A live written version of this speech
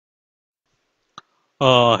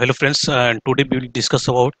Hello friends, and today we will discuss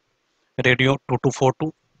about radio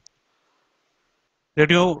 2242.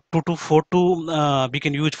 Radio 2242 we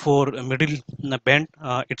can use for middle band.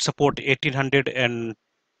 It support 1800 and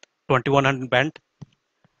 2100 band.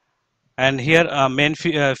 And here main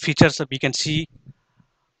features we can see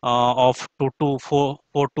of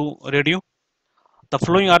 2242 radio. The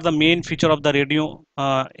following are the main feature of the radio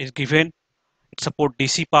is given. It support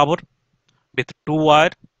DC power with 2 wire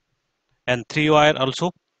and 3 wire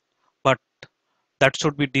also, but that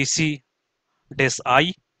should be DC dash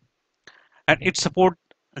I, and it support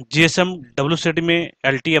GSM, WCDMA,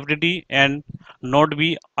 LTFDD, and Node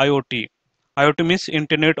B IoT. IoT means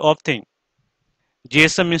Internet of Thing.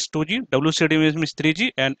 GSM means 2G, WCDMA means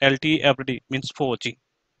 3G, and LTFDD means 4G.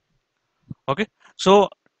 Okay, so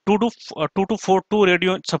 2242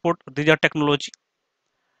 radio support these are technology,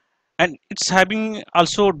 and it's having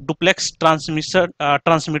also duplex transmitter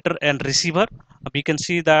and receiver. We can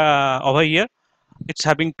see the over here. It's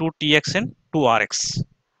having two TX and two RX.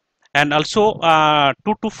 And also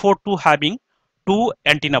 2242 having two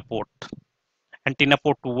antenna port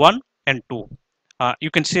 1 and 2. You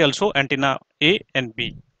can see also antenna A and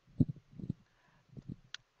B.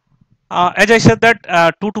 As I said that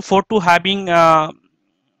 2242 having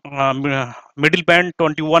middle band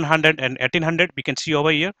 2100 and 1800, we can see over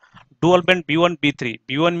here dual band B1 B3.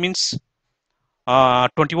 B1 means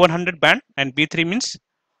 2100 band and B3 means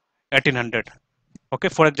 1800. Okay,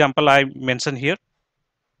 for example I mention here.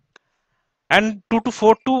 And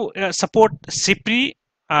 2242 support CPRI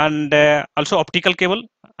and also optical cable,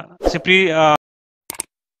 CPRI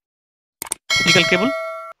optical cable,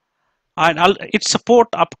 and it support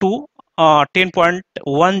up to 10.1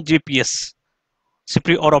 GPS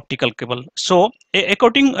CPRI or optical cable. So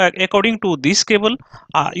according to this cable,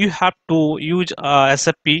 you have to use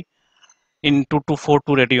SFP in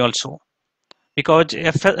 2242 radio also, because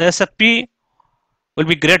if SFP will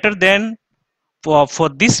be greater than for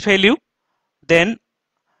this value, then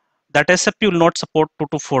that SFP will not support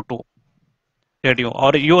 2242 radio,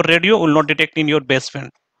 or your radio will not detect in your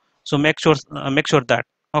baseband. So make sure that.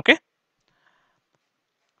 Okay.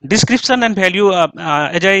 Description and value,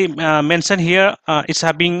 as I mentioned here, it's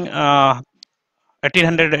having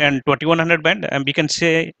 1800 and 2100 band, and we can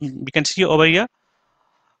see over here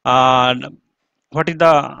what is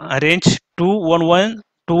the range 211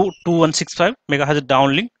 to 2165 megahertz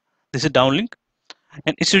downlink. This is downlink,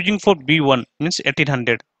 and it's using for B1 means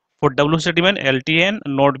 1800 for WCDMA, LTE, and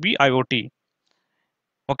Node B IoT.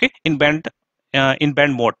 Okay, in band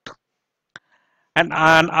mode. And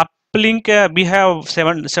on uplink we have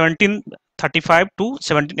 1735 to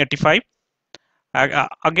 1785.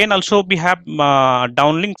 Again also we have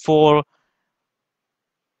downlink for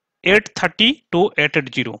 830 to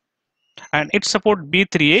 880, and it support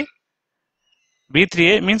B3A.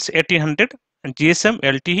 B3A means 1800 and GSM,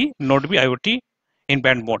 LTE, Node B IoT in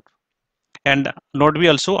band mode, and Node B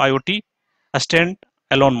also IoT stand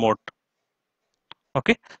alone mode.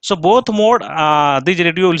 Okay, so both mode this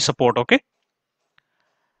radio will support. Okay.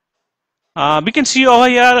 We can see over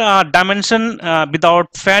here dimension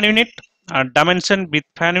without fan unit, dimension with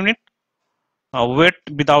fan unit, weight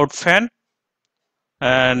without fan,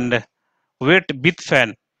 and weight with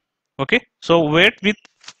fan. Okay, so weight with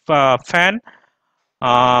fan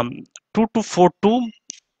 2242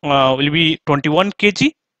 will be 21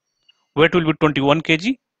 kg, weight will be 21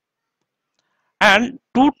 kg, and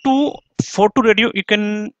 2242 radio you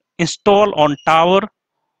can install on tower,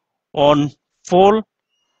 on pole,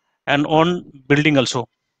 and on building also,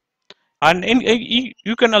 and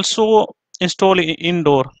you can also install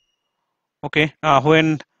indoor. Okay,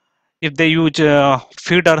 when if they use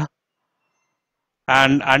feeder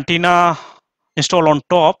and antenna install on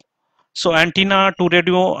top, so antenna to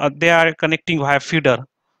radio they are connecting via feeder,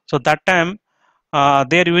 so that time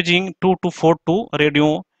they are using 2242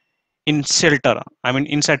 radio in shelter, I mean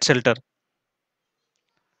inside shelter.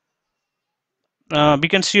 We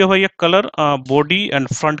can see over here color, body and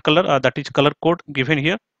front color, that is color code given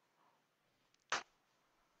here.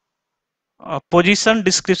 Position,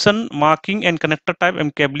 description, marking, and connector type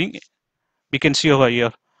and cabling we can see over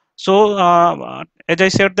here. So as I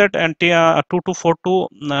said that antenna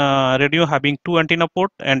 2242 radio having two antenna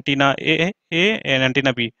port, antenna A and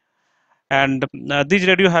antenna B, and this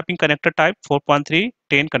radio having connector type 4.3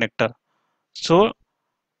 10 connector. So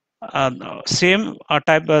same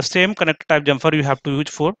same connector type jumper you have to use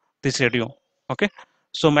for this radio. Okay,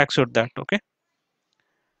 so make sure that. Okay,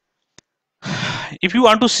 if you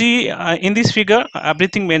want to see in this figure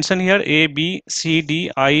everything mentioned here, A B C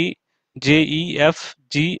D I J E F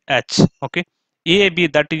G H. Okay, A B,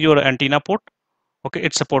 that is your antenna port. Okay,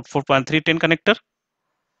 it support 4.3 10 connector.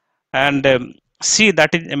 and C,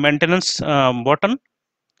 that is a maintenance button,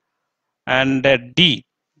 and D,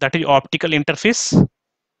 that is optical interface,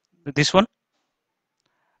 this one,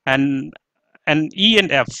 and E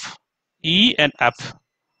and F. E and F.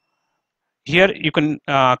 Here you can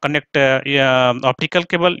connect optical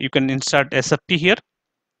cable. You can insert SFP here,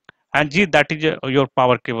 and G, that is your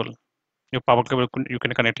power cable. Your power cable you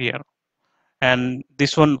can connect here, and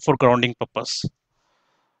this one for grounding purpose.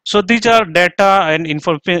 So these are data and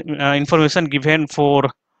information given for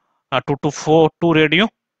 2 radio.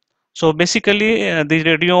 So basically, the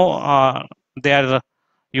radio they are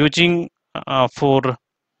using for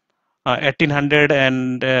 1800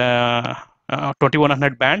 and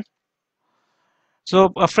 2100 band.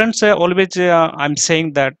 So friends, always I'm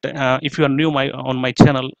saying that if you are new on my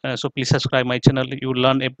channel, so please subscribe my channel. You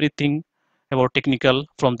learn everything about technical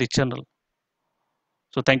from the channel.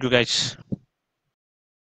 So thank you guys.